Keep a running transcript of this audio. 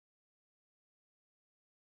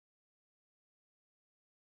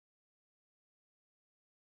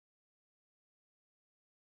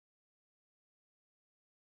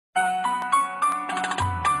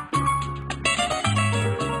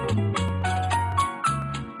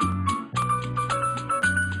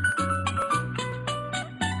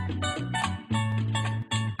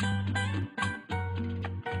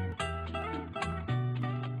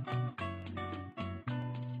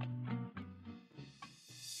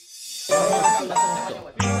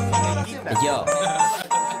Yo.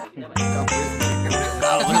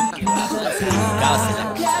 Kaos.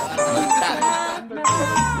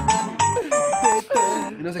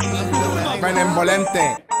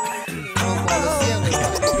 Benevolente.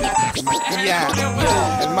 Maquilla.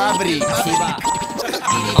 El Mabri. Que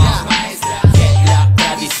la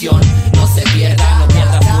tradición no se pierda. No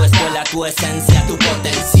pierdas tu escuela, tu esencia, tu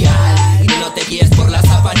potencial. Y no te guíes por las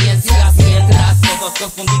apariencias. Mientras todos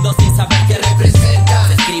confundidos sin saber qué representan.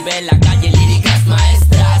 Se escribe en la calle líricas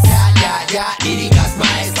maestras. Ya, líricas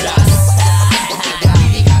maestras.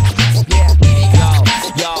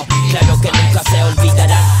 Claro que nunca se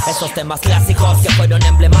olvidarán esos temas clásicos que fueron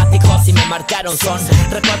emblemáticos y me marcaron. Son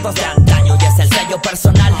recuerdos de antaño y es el sello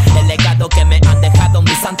personal, el legado que me han dejado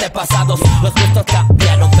mis antepasados. Los gustos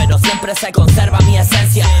cambiaron pero siempre se conserva mi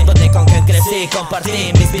esencia, donde con quien crecí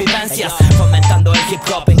compartí mis vivencias, fomentando el hip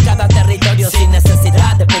hop en cada territorio sin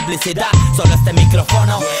necesidad de publicidad. Solo este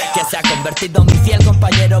micrófono que se ha convertido en mi fiel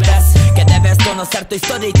compañero. Ves que debes conocer tu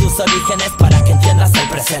historia y tus orígenes para que entiendas el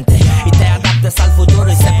presente y te adaptes al futuro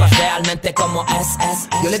y sepas realmente cómo es.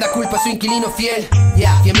 Yo le da culpa a su inquilino fiel.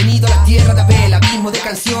 Bienvenido a la tierra de Abel, abismo de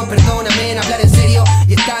canción, perdóname en hablar en serio.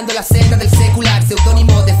 Y estando en la senda del secular,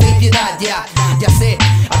 seudónimo de fe y piedad. Ya sé,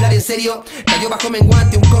 hablar en serio. Cayó bajo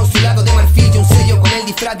menguante un consulado de marfil y un sello con el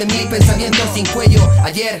disfraz de mil pensamientos sin cuello.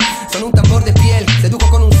 Ayer son un tambor de piel, sedujo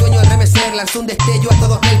con un sueño al remecer, lanzó un destello a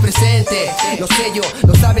todos del presente. Lo sé yo,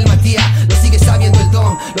 lo sabe el Matías, lo sigue sabiendo el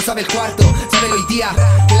Dom, lo sabe el cuarto, sabe hoy día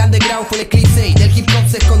que el underground fue el eclipse y del hip hop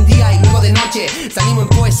se escondía. Y luego de noche salimos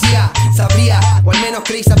en poesía, sabría, o al menos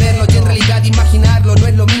creí saberlo, y en realidad imaginarlo no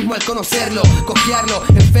es lo mismo al conocerlo. Copiarlo,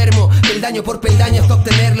 enfermo, peldaño por peldaño hasta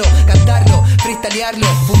obtenerlo, cantarlo, freestylearlo,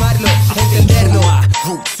 fumarlo, entenderlo.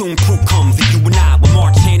 Roots soon proof comes and you and I will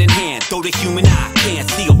march hand in hand. Though the human eye can't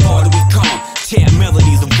see how far that we come. Chant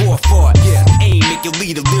melodies of war for aim, make your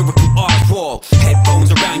lead a lyrical art wall.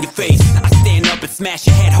 Headphones around your face, I stand up and smash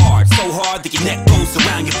your head hard, so hard that your neck bones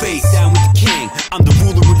surround your face. Down with the king, I'm the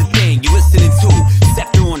ruler of the thing you're listening to.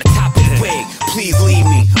 Scepter on the top of the wig, please leave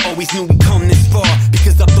me. Always knew we'd come this far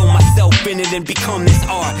because I've thrown myself in it and become this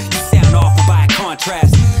art. You sound awful by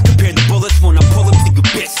contrast. Compare the bullets when I pull them to your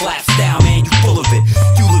bitch slap style, man. You full of it.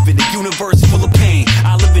 You live in a universe full of pain.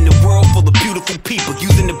 I live in a world full of beautiful people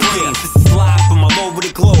using the brains. This is live from all over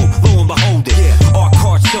the globe. Lo and behold it. Our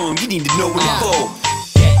cards show 'em you need to know where to go.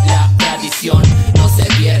 Que la tradición no se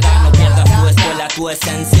pierda. No pierdas tu escuela, tu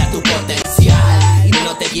esencia, tu potencial. Y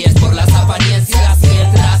no te guíes por las apariencias.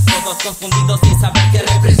 Mientras todos confundidos sin saber qué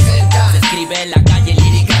representan. Se escribe en la calle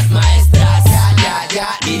líricas maestras. Ya,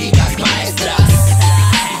 líricas maestras.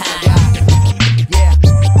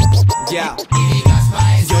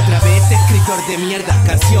 Y otra vez escritor de mierda,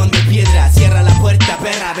 canción de piedra. Cierra la puerta,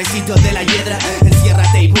 perra, besitos de la hiedra.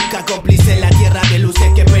 Enciérrate y busca cómplice en la tierra de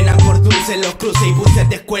luces que penan por dulces los cruces y buses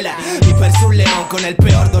de escuela. Mi perso un león con el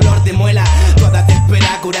peor dolor de muela. Toda te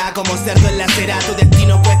espera, cura como cerdo en la acera. Tu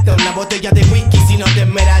destino puesto en una botella de whisky. Si no te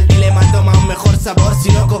esmera el dilema, toma un mejor sabor si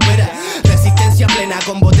no coopera. Resistencia plena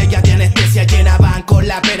con botellas de anestesia llena. Van con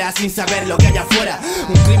la pera sin saber lo que hay afuera.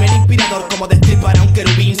 Un crimen inspirador como destripar a un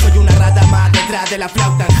querubín. Soy una rata más detrás de la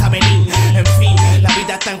flauta en jamelín. En fin, la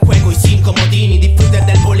vida está en juego y sin comodín. Y disfrutes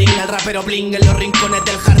del bullying al rapero bling en los rincones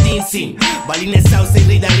del jardín. Sin balines, sauce y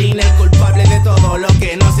ridalín, el culpable de todo lo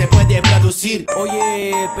que no se puede producir.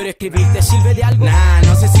 Oye, pero escribir te sirve de algo. Nah,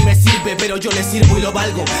 no sé si me sirve, pero yo le sirvo y lo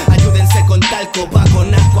valgo. Ayúdense con talco, pago,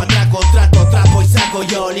 nasco, atraco, trato, trapo y saco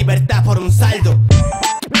yo. Libertad por un saldo.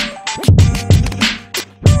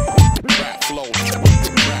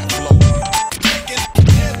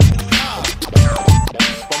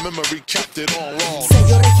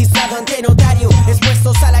 Sello registrado ante notario,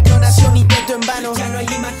 expuestos a la clonación, intento en vano. Ya no hay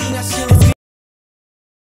imaginación.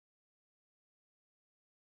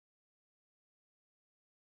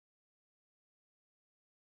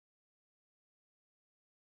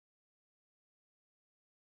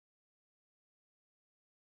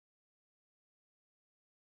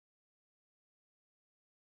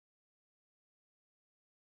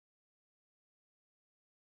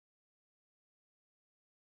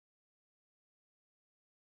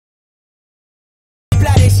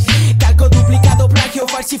 Calco duplicado, plagio,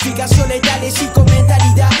 falsificación letales y con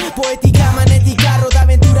mentalidad poética, magnética, roda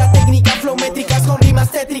aventura, técnica, flow métricas con rimas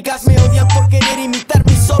tétricas. Me odian por querer imitar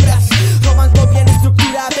mis obras. Roban, copian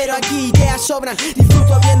estructura, pero aquí ideas sobran.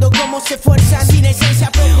 Disfruto viendo cómo se esfuerzan sin esencia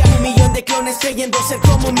propia. 1 millón de clones creyendo ser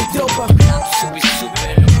como mi tropa.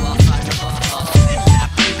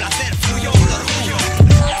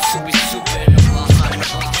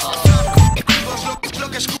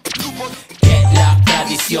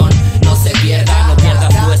 No se pierda, no pierdas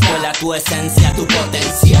tu escuela, tu esencia, tu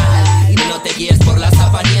potencial.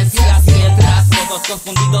 todos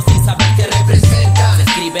confundidos sin saber qué representan. Se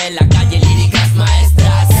escribe en la calle líricas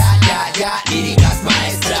maestras. Líricas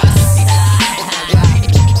maestras.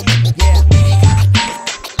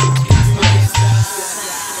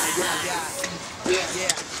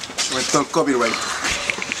 Aumentó el copyright.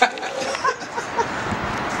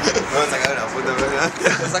 Vamos a sacar una puta persona.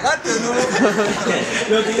 ¿Lo sacaste o no?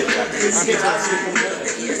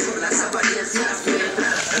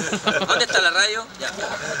 ¿Dónde está la radio? Ya.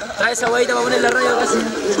 Trae esa huevita para poner la radio casi.